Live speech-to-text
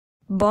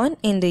Born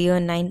in the year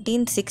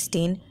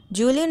 1916,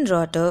 Julian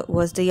Rotter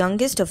was the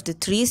youngest of the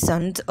three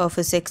sons of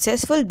a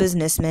successful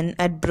businessman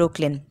at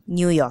Brooklyn,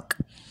 New York.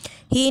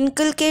 He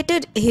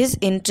inculcated his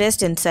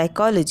interest in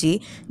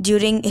psychology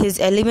during his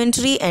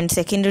elementary and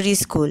secondary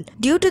school.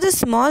 Due to the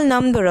small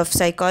number of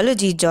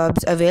psychology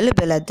jobs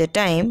available at the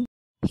time,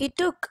 he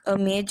took a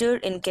major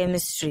in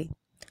chemistry.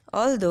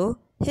 Although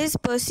his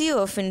pursuit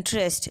of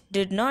interest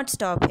did not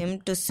stop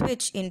him to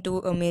switch into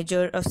a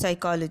major of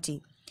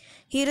psychology.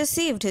 He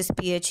received his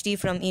PhD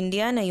from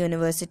Indiana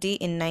University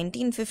in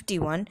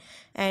 1951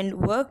 and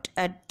worked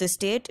at the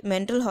State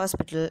Mental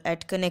Hospital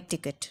at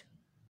Connecticut.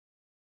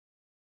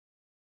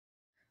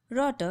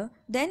 Rotter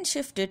then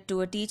shifted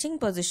to a teaching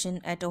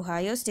position at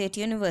Ohio State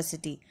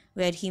University,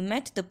 where he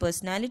met the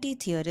personality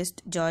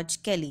theorist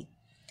George Kelly.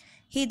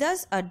 He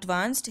thus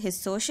advanced his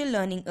social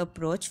learning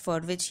approach,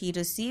 for which he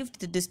received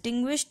the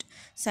Distinguished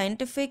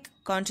Scientific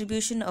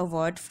Contribution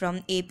Award from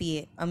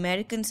APA,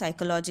 American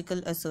Psychological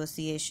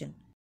Association.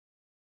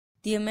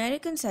 The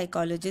American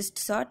psychologist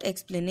sought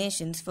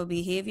explanations for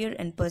behavior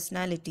and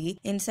personality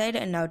inside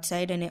and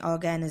outside an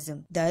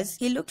organism. Thus,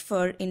 he looked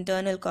for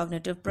internal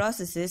cognitive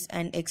processes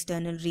and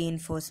external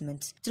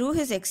reinforcements. Through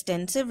his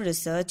extensive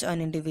research on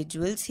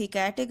individuals, he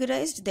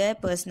categorized their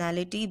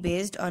personality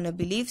based on a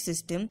belief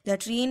system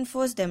that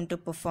reinforced them to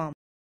perform.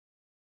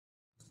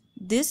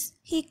 This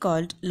he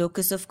called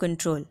locus of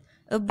control.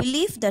 A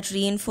belief that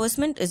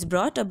reinforcement is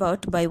brought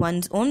about by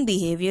one's own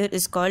behavior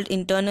is called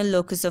internal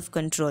locus of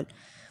control.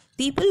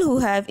 People who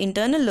have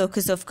internal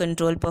locus of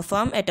control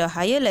perform at a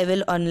higher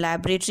level on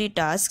laboratory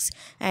tasks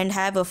and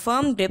have a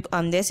firm grip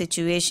on their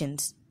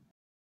situations.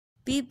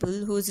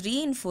 People whose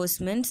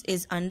reinforcement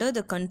is under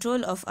the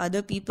control of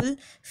other people,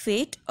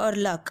 fate, or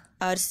luck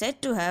are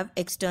said to have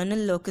external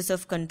locus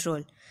of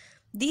control.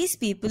 These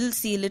people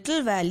see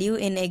little value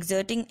in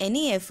exerting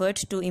any effort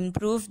to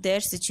improve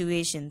their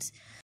situations.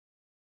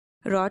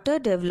 Rotter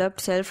developed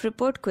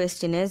self-report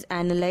questionnaires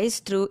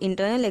analyzed through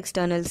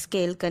internal-external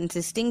scale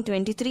consisting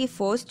 23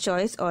 forced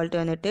choice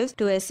alternatives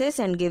to assess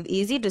and give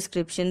easy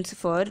descriptions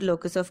for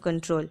locus of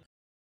control.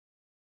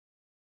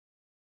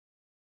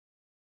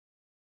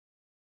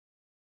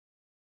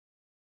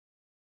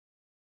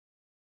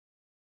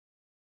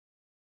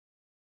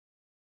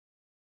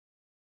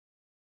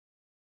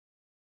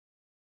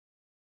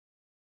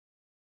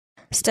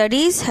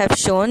 Studies have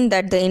shown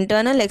that the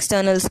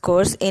internal-external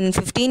scores in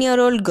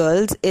 15-year-old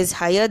girls is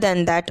higher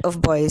than that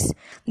of boys.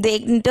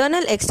 The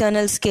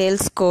internal-external scale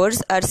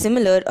scores are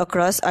similar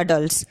across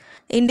adults.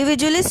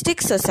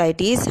 Individualistic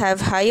societies have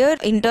higher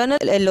internal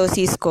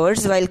LOC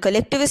scores, while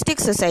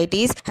collectivistic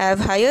societies have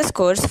higher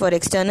scores for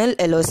external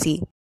LOC.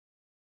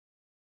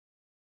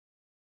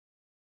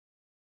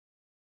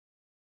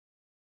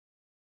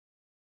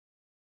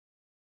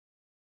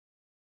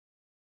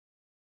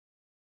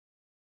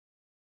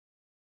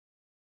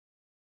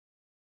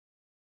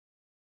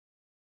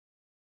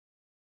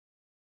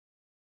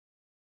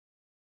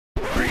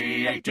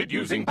 Created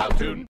using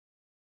Powtoon.